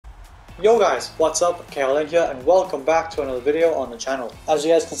Yo guys, what's up? Kalen here and welcome back to another video on the channel. As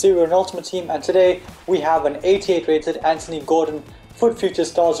you guys can see, we're an Ultimate Team and today we have an 88 rated Anthony Gordon Foot Future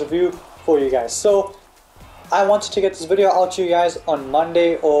Stars review for you guys. So I wanted to get this video out to you guys on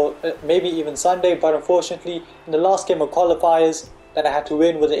Monday or maybe even Sunday, but unfortunately in the last game of qualifiers that I had to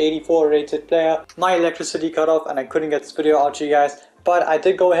win with an 84 rated player, my electricity cut off and I couldn't get this video out to you guys. But I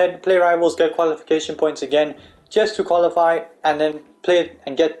did go ahead, play rivals, get qualification points again just to qualify and then play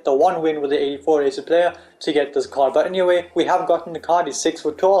and get the one win with the 84 rated player to get this card. But anyway, we have gotten the card. He's 6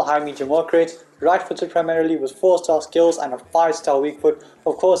 foot tall, high medium work rate, right footed primarily with 4-star skills and a 5-star weak foot.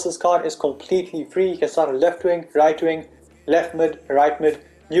 Of course, this card is completely free. You can start a left wing, left mid, right mid,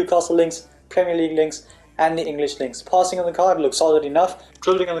 Newcastle links, Premier League links, and the English links. Passing on the card looks solid enough.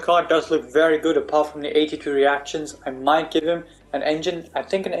 Dribbling on the card does look very good apart from the 82 reactions. I might give him an engine, I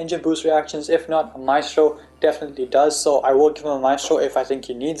think an engine boost reactions, if not a maestro definitely does, so I will give him a maestro if I think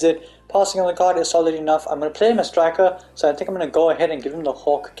he needs it. Passing on the card is solid enough. I'm going to play him as striker, so I think I'm going to go ahead and give him the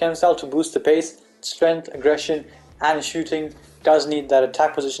Hawk chem style to boost the pace, strength, aggression and shooting. Does need that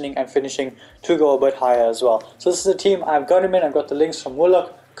attack positioning and finishing to go a bit higher as well. So this is the team I've got him in. I've got the links from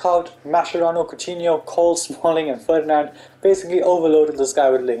Willock, Kaut, Mascherano, Coutinho, Cole, Smalling and Ferdinand. Basically overloaded this guy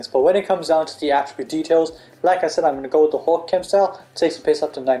with links. But when it comes down to the attribute details, like I said, I'm going to go with the Hawk chem style. Takes the pace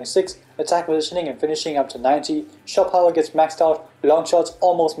up to 96, attack positioning and finishing up to 90. Shot power gets maxed out, long shots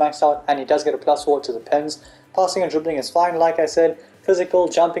almost maxed out, and he does get a +4 to the pens. Passing and dribbling is fine, like I said. Physical,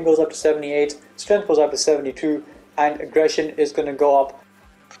 jumping goes up to 78, strength goes up to 72, and aggression is going to go up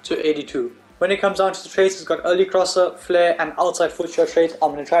to 82. When it comes down to the traits, it's got early crosser, flair and outside foot shot trait.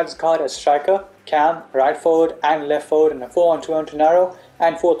 I'm going to try this card as striker, cam, right forward and left forward in a 4-1-2-1 to narrow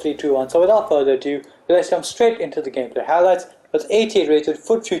and 4-3-2-1. So without further ado, let's jump straight into the gameplay highlights. With 88 rated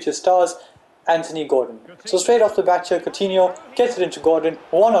Foot Future Stars, Anthony Gordon. So straight off the bat here, Coutinho gets it into Gordon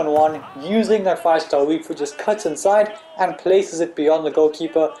one-on-one, using that 5-star weak foot, just cuts inside and places it beyond the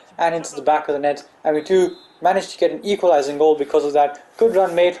goalkeeper and into the back of the net. And we do managed to get an equalizing goal because of that. Good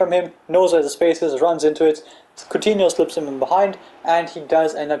run made from him, knows where the space is, runs into it. Coutinho slips him in behind and he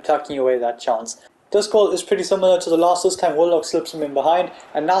does end up tucking away that chance. This goal is pretty similar to the last. This time Willock slips him in behind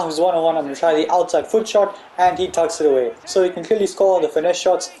and now he's one-on-one. I'm going to try the outside foot shot and he tucks it away. So he can clearly score the finesse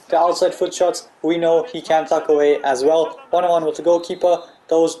shots, the outside foot shots. We know he can tuck away as well. One-on-one with the goalkeeper,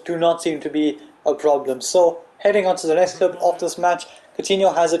 those do not seem to be a problem. So heading on to the next clip of this match,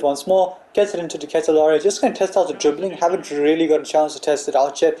 Coutinho has it once more, gets it into the Ketelare, just going to test out the dribbling, haven't really got a chance to test it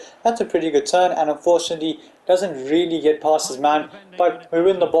out yet. That's a pretty good turn and unfortunately doesn't really get past his man, but we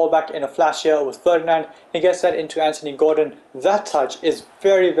win the ball back in a flash here with Ferdinand. He gets that into Anthony Gordon. That touch is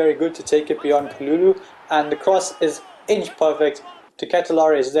very good to take it beyond Kalulu and the cross is inch perfect. The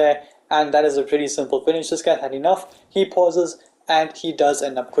Ketelare is there and that is a pretty simple finish. This guy had enough, he pauses and he does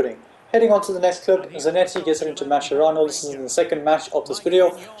end up quitting. Heading on to the next clip, Zanetti gets it into Mascherano. This is in the second match of this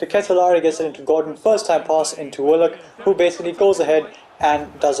video. The Ketelare gets it into Gordon, first time pass into Willock, who basically goes ahead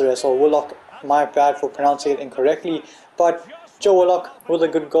and does the rest. Or Willock, my bad for pronouncing it incorrectly, but Joe Willock with a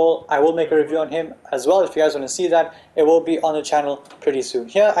good goal. I will make a review on him as well if you guys want to see that. It will be on the channel pretty soon.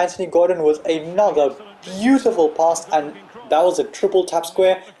 Here Anthony Gordon with another beautiful pass and that was a triple tap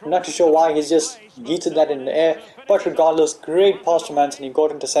square. I'm not too sure why he's just yeeted that in the air, but regardless, great pass from Anthony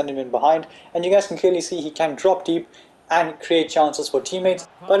Gordon to send him in behind, and you guys can clearly see he can drop deep and create chances for teammates,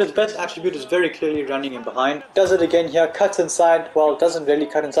 but his best attribute is very clearly running in behind. Does it again here, cuts inside, well doesn't really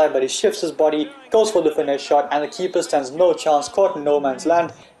cut inside but he shifts his body, goes for the finesse shot and the keeper stands no chance, caught in no man's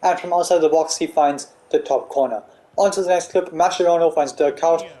land, and from outside the box he finds the top corner. On to the next clip, Mascherano finds Dirk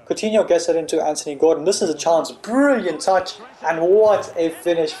Kuyt, Coutinho gets it into Anthony Gordon. This is a chance, brilliant touch, and what a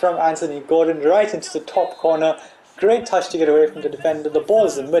finish from Anthony Gordon right into the top corner. Great touch to get away from the defender, the ball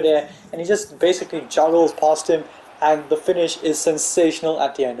is in midair and he just basically juggles past him and the finish is sensational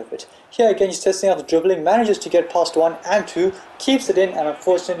at the end of it. Here again he's testing out the dribbling, manages to get past 1 and 2, keeps it in and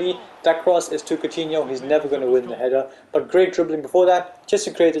unfortunately that cross is to Coutinho. He's never going to win the header, but great dribbling before that just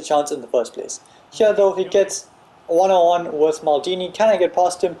to create the chance in the first place. Here though he gets one-on-one with Maldini. Can I get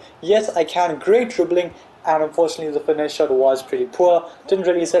past him? Yes I can. Great dribbling and unfortunately the finesse shot was pretty poor. Didn't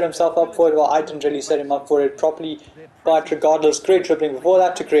really set himself up for it, or I didn't really set him up for it properly, but regardless, great dribbling before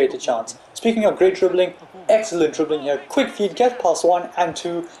that to create a chance. Speaking of great dribbling, excellent dribbling here. Quick feed, get past 1 and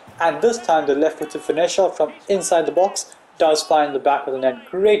 2 and this time the left footed finesse shot from inside the box does find the back of the net.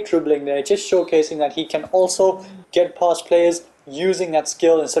 Great dribbling there, just showcasing that he can also get past players using that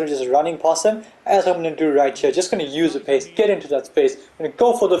skill instead of just running past them, as I'm going to do right here. Just going to use the pace, get into that space. I'm going to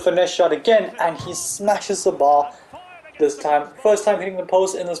go for the finesse shot again and he smashes the bar this time. First time hitting the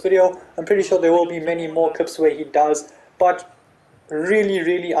post in this video. I'm pretty sure there will be many more clips where he does, but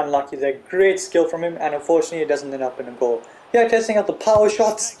really unlucky there. Great skill from him, and unfortunately it doesn't end up in a goal. Here testing out the power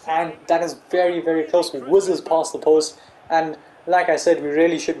shots, and that is very close. Whizzes past the post, and like I said, we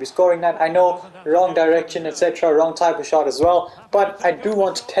really should be scoring that. I know, wrong direction, etc., wrong type of shot as well, but I do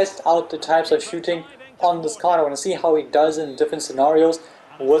want to test out the types of shooting on this card. I want to see how he does in different scenarios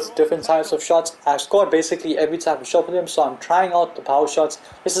with different types of shots. I've scored basically every type of shot with him, so I'm trying out the power shots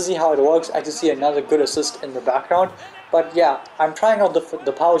just to see how it works. I just see another good assist in the background. But yeah, I'm trying out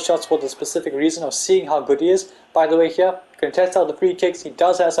the power shots for the specific reason of seeing how good he is. By the way, here, you can test out the free kicks. He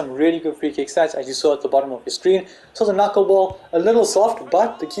does have some really good free kick stats, as you saw at the bottom of your screen. So the knuckleball, a little soft,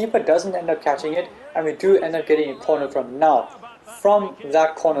 but the keeper doesn't end up catching it, and we do end up getting a corner from now. From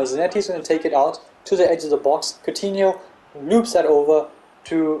that corner, Zanetti's going to take it out to the edge of the box. Coutinho loops that over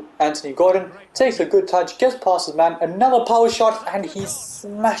to Anthony Gordon, takes a good touch, gets past his man, another power shot, and he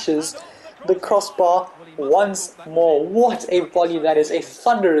smashes the crossbar once more. What a volley that is, a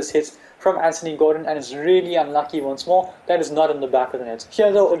thunderous hit from Anthony Gordon, and it's really unlucky once more that is not in the back of the net.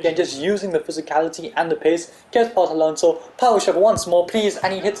 Here though, again, just using the physicality and the pace, gets past Alonso, power shot once more please,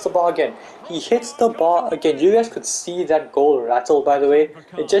 and he hits the bar again. He hits the bar again. You guys could see that goal rattle, by the way.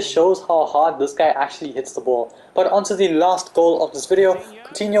 It just shows how hard this guy actually hits the ball. But onto the last goal of this video.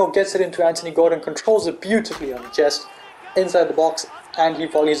 Coutinho gets it into Anthony Gordon, controls it beautifully on the chest, inside the box, and he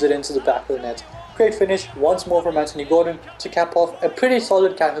volleys it into the back of the net. Great finish once more from Anthony Gordon to cap off a pretty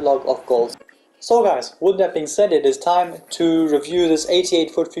solid catalogue of goals. So guys, with that being said, it is time to review this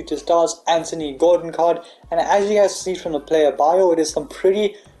 88 Foot Future Stars Anthony Gordon card, and as you guys see from the player bio, it is some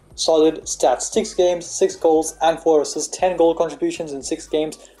pretty solid stats. 6 games, 6 goals and 4 assists, 10 goal contributions in 6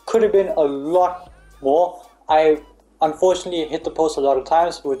 games. Could have been a lot more. I unfortunately hit the post a lot of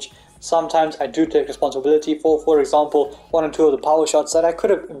times, which sometimes I do take responsibility for. For example, 1 or 2 of the power shots that I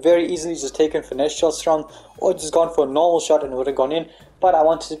could have very easily just taken finesse shots from, or just gone for a normal shot and it would have gone in. But I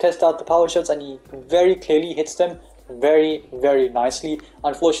wanted to test out the power shots, and he very clearly hits them very nicely.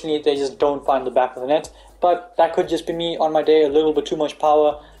 Unfortunately, they just don't find the back of the net. But that could just be me on my day, a little bit too much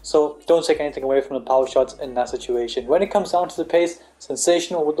power. So don't take anything away from the power shots in that situation. When it comes down to the pace,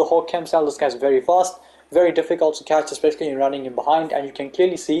 sensational with the Hawk Cam style. This guy's very fast. Very difficult to catch, especially in running in behind, and you can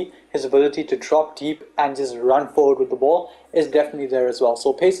clearly see his ability to drop deep and just run forward with the ball is definitely there as well.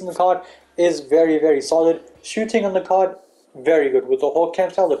 So pace on the card is very solid. Shooting on the card, very good. With the Hawk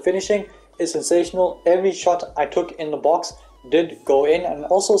Cam style, the finishing is sensational. Every shot I took in the box did go in, and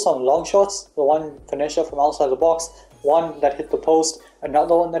also some long shots. The one finesse shot from outside the box, one that hit the post,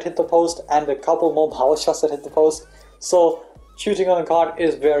 another one that hit the post, and a couple more power shots that hit the post. So shooting on the card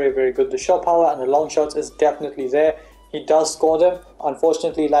is very good. The shot power and the long shots is definitely there. He does score them.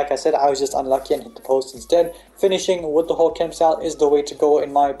 Unfortunately, like I said, I was just unlucky and hit the post instead. Finishing with the Hawk Cam style is the way to go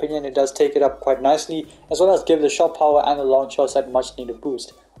in my opinion. It does take it up quite nicely, as well as give the shot power and the long shots that much needed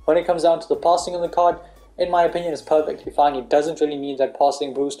boost. When it comes down to the passing on the card, in my opinion, it's perfectly fine. He doesn't really need that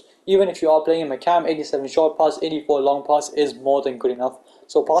passing boost. Even if you are playing him a cam, 87 short pass, 84 long pass is more than good enough.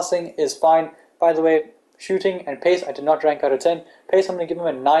 So passing is fine. By the way, shooting and pace, I did not rank out of 10. Pace, I'm going to give him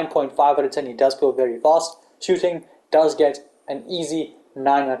a 9.5 out of 10. He does go very fast. Shooting does get an easy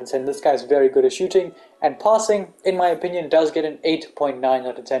 9 out of 10. This guy is very good at shooting. And passing, in my opinion, does get an 8.9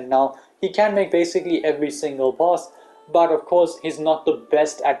 out of 10. Now, he can make basically every single pass, but of course, he's not the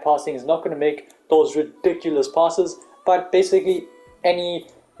best at passing. He's not going to make those ridiculous passes, but basically any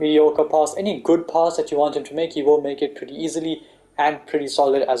mediocre pass, any good pass that you want him to make, he will make it pretty easily and pretty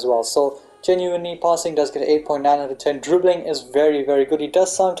solid as well. So genuinely, passing does get an 8.9 out of 10. Dribbling is very good. He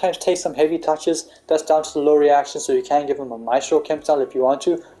does sometimes take some heavy touches. That's down to the low reaction, so you can give him a Maestro Chem style if you want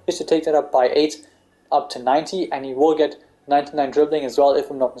to, just to take that up by 8 up to 90, and he will get 99 dribbling as well if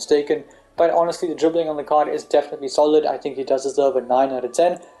I'm not mistaken. But honestly, the dribbling on the card is definitely solid. I think he does deserve a 9 out of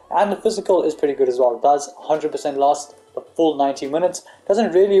 10. And the physical is pretty good as well. It does 100% last the full 90 minutes.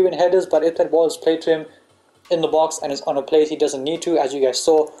 Doesn't really win headers, but if that ball is played to him in the box and is on a plate, he doesn't need to, as you guys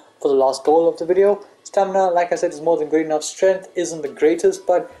saw for the last goal of the video. Stamina, like I said, is more than good enough. Strength isn't the greatest,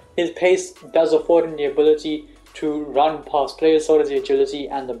 but his pace does afford him the ability to run past players. So does the agility,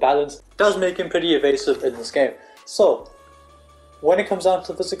 and the balance does make him pretty evasive in this game. So when it comes down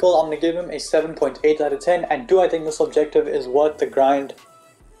to the physical, I'm going to give him a 7.8 out of 10. And do I think this objective is worth the grind?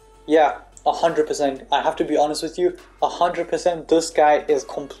 Yeah, 100%. I have to be honest with you, 100%. This guy is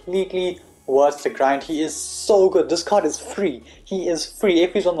completely worth the grind. He is so good. This card is free. He is free.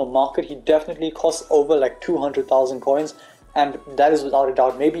 If he's on the market, he definitely costs over like 200,000 coins, and that is without a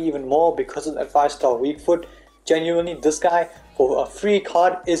doubt, maybe even more because of that 5-star weak foot. Genuinely, this guy for a free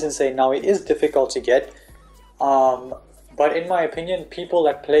card is insane. Now, it is difficult to get, but in my opinion, people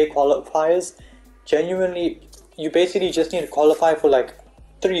that play qualifiers, genuinely, you basically just need to qualify for like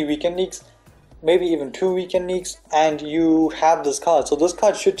 3 weekend leagues, maybe even 2 weekend leagues, and you have this card. So this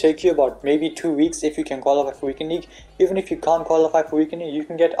card should take you about maybe 2 weeks if you can qualify for weekend league. Even if you can't qualify for weekend league, you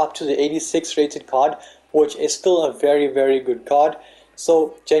can get up to the 86 rated card, which is still a very good card.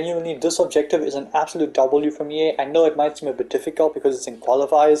 So genuinely, this objective is an absolute W from EA. I know it might seem a bit difficult because it's in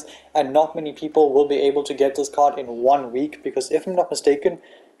qualifiers and not many people will be able to get this card in 1 week, because if I'm not mistaken,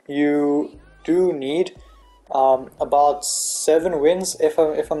 you do need about 7 wins, if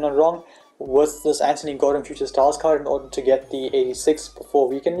I'm not wrong, with this Anthony Gordon Future Stars card in order to get the 86 before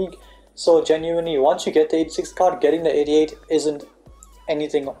weekend league. So genuinely, once you get the 86 card, getting the 88 isn't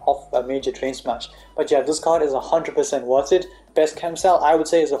anything of a major train smash. But yeah, this card is 100% worth it. Best chem style I would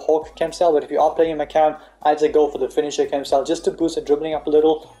say is a Hawk chem style, but if you are playing McCann, I'd say go for the finisher chem style just to boost the dribbling up a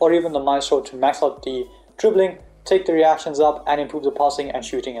little, or even the Maestro to max out the dribbling, take the reactions up, and improve the passing and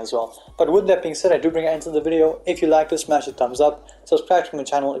shooting as well. But with that being said, I do bring it into the video. If you like this, smash a thumbs up, subscribe to my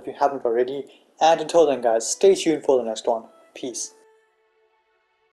channel if you haven't already, and until then guys, stay tuned for the next one. Peace.